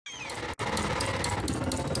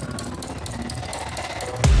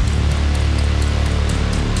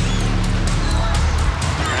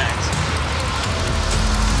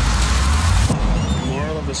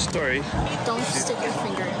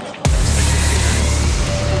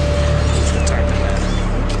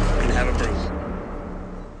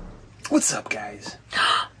What's up, guys?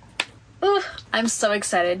 Ooh, I'm so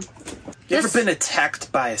excited. You ever been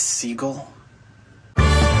attacked by a seagull?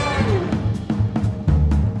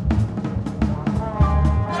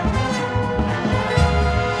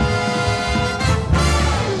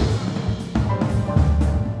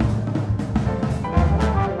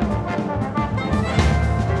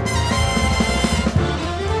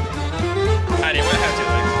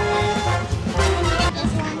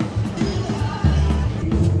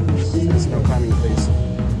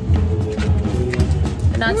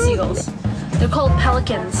 Not seagulls. They're called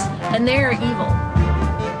pelicans, and they're evil.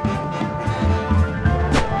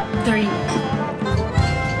 They're evil.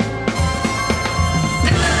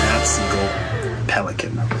 Not seagull,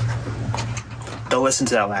 pelican. Don't listen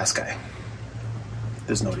to that last guy.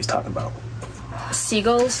 Doesn't know what he's talking about.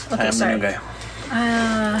 Seagulls? Okay, sorry. I'm the new guy.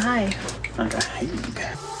 Hi.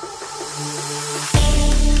 Okay.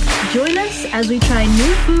 Join us as we try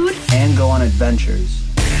new food And go on adventures.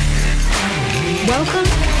 Welcome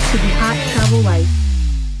to the hot travel life.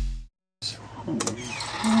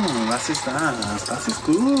 Was ist das? Das ist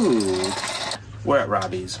good. We're at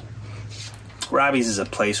Robbies. Robbies is a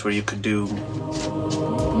place where you could do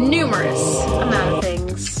Numerous amount of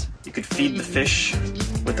things. You could feed the fish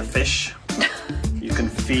with the fish. You can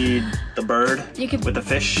feed the bird with the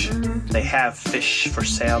fish. They have fish for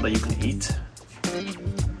sale that you can eat.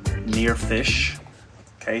 Near fish.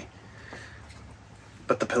 Okay.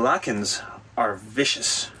 But the pelicans are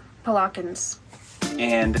vicious. Pelicans.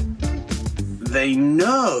 And they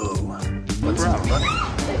know what's in the bucket.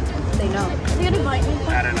 They know. You gonna bite me?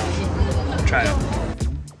 I don't know. Try it.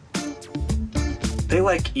 They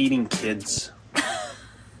like eating kids.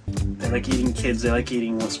 They like eating kids. They like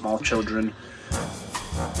eating small children.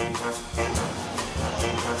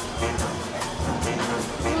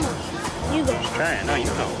 You go. Just try it. No, you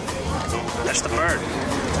go. That's the bird.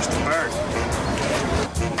 That's the bird.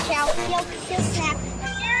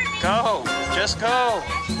 Go. Just go.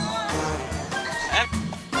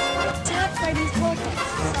 Attacked by these pelicans.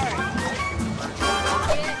 Sorry.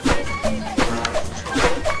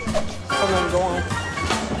 Come on.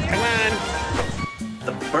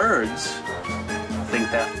 The birds think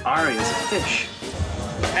that Ari is a fish.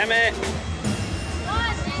 Emmett.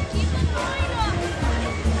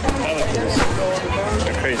 Pelicans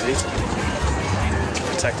are crazy.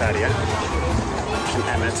 Protect Aria and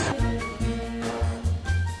Emmett.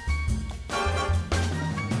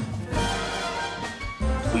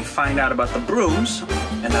 We find out about the brooms,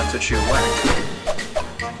 and that's what you whack.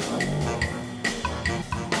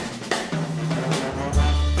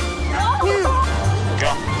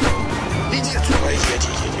 Go.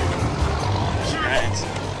 Right.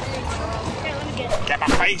 Get my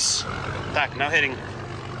face. Doc, no hitting.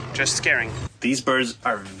 Just scaring. These birds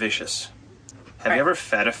are vicious. Have you ever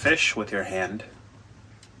fed a fish with your hand?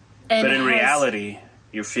 And But in reality,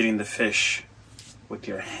 you're feeding the fish with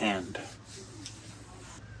your hand.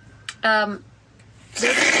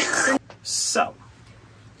 So,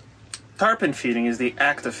 tarpon feeding is the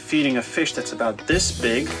act of feeding a fish that's about this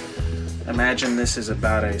big. Imagine this is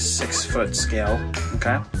about a 6-foot scale,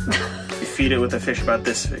 okay? You feed it with a fish about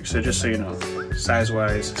this big, so just so you know,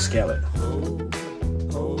 size-wise, scale it.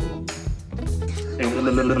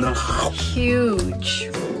 Huge.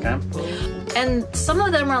 Okay? And some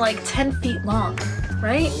of them are like 10 feet long,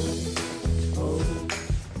 right?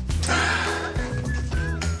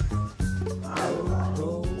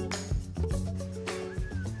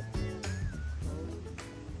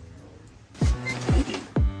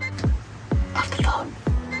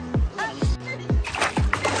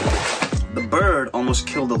 The bird almost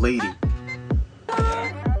killed a lady.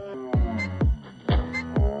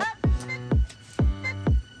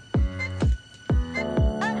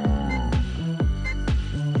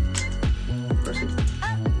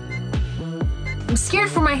 I'm scared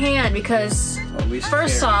for my hand because,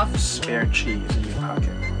 first off, spare cheese in your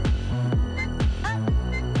pocket.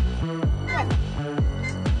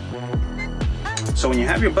 So when you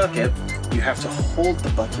have your bucket, you have to hold the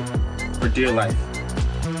bucket for dear life,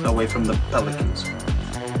 away from the pelicans.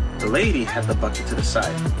 The lady had the bucket to the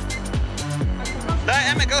side.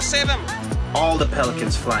 Emmett, go save him! All the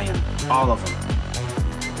pelicans fly in, all of them.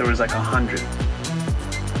 There was like 100.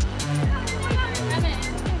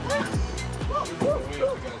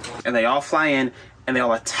 And they all fly in, and they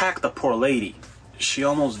all attack the poor lady. She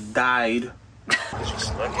almost died. Oh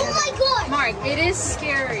my god! Mark, it is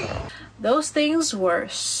scary. Those things were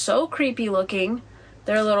so creepy looking.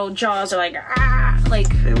 Their little jaws are like, ah!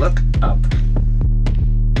 Like, they look up.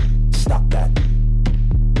 Stop that.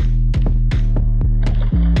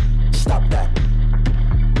 Stop that.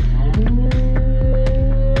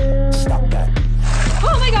 Stop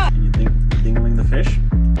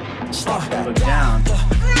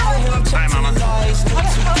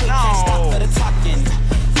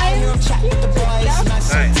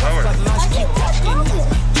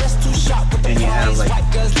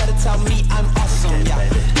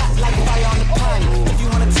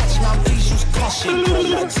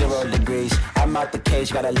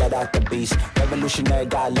cage, gotta let out the beast. Revolutionary,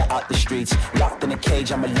 gotta let out the streets. Locked in a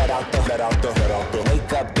cage, I'ma let out the.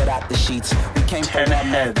 Wake up, get out the sheets. We came from that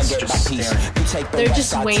man, get my piece. You take the They're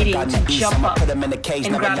just waiting to jump up put them in the cage,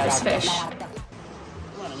 and never grab let this out fish.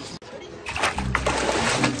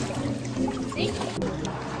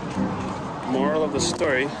 Moral of the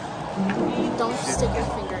story. Don't stick your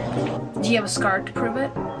finger in. Do you have a scar to prove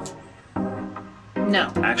it?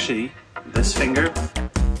 No. Actually, this finger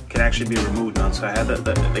can actually be removed now. So I had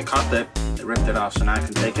they caught it, they ripped it off, so now I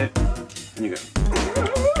can take it, and you go.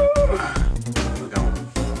 Here we go.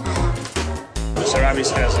 So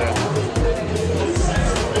Robbies has a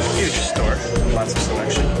huge store, lots of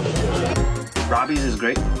selection. Robbies is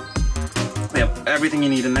great. They have everything you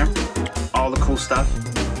need in there, all the cool stuff.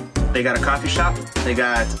 They got a coffee shop, they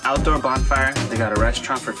got outdoor bonfire, they got a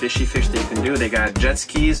restaurant for fishy fish that you can do, they got jet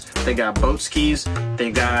skis, they got boat skis, they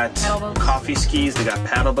got coffee skis, they got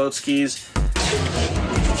paddle boat skis.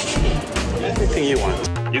 Anything you want.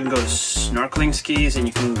 You can go snorkeling skis and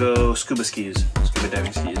you can go scuba skis, scuba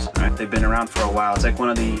diving skis. All right? They've been around for a while. It's like one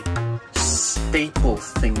of the staple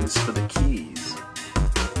things for the Keys.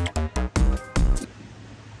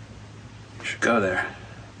 You should go there.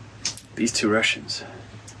 These two Russians.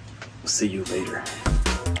 We'll see you later.